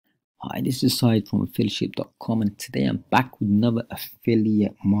Hi, this is Syed from affiliateship.com, and today I'm back with another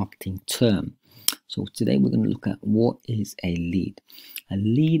affiliate marketing term. So today we're going to look at what is a lead. A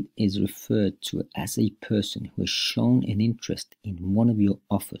lead is referred to as a person who has shown an interest in one of your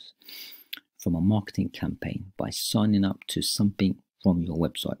offers from a marketing campaign by signing up to something from your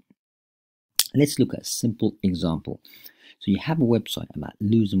website. Let's look at a simple example. So you have a website about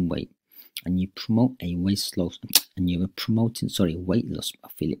losing weight, and you promote a weight loss, and you're promoting weight loss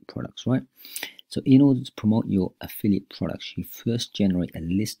affiliate products, right? So in order to promote your affiliate products, you first generate a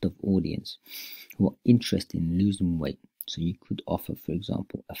list of audience who are interested in losing weight. So you could offer, for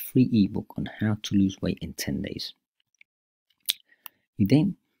example, a free ebook on how to lose weight in 10 days. You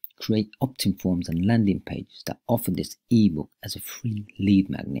then create opt-in forms and landing pages that offer this ebook as a free lead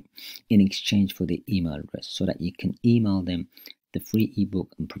magnet in exchange for their email address, so that you can email them the free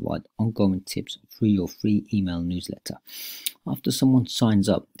ebook and provide ongoing tips through your free email newsletter. After someone signs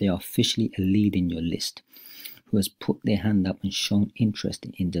up, they are officially a lead in your list who has put their hand up and shown interest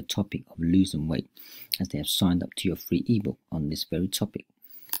in the topic of losing weight, as they have signed up to your free ebook on this very topic.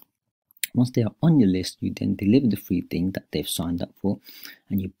 Once they are on your list, you then deliver the free thing that they've signed up for,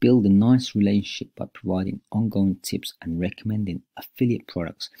 and you build a nice relationship by providing ongoing tips and recommending affiliate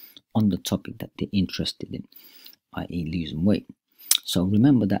products on the topic that they're interested in, i.e. losing weight. So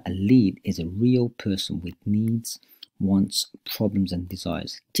remember that a lead is a real person with needs, wants, problems and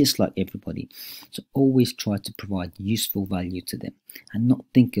desires, just like everybody. So always try to provide useful value to them and not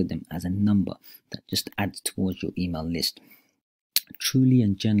think of them as a number that just adds towards your email list. Truly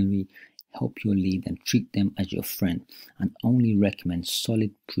and genuinely help your lead and treat them as your friend, and only recommend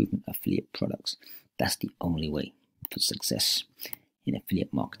solid, proven affiliate products. That's the only way for success in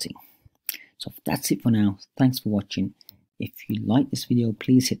affiliate marketing. So that's it for now. Thanks for watching. If you like this video,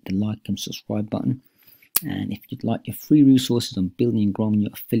 please hit the like and subscribe button. And if you'd like your free resources on building and growing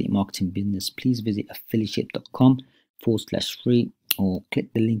your affiliate marketing business, please visit affiliateship.com/free or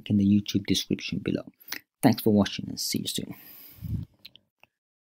click the link in the YouTube description below. Thanks for watching and see you soon.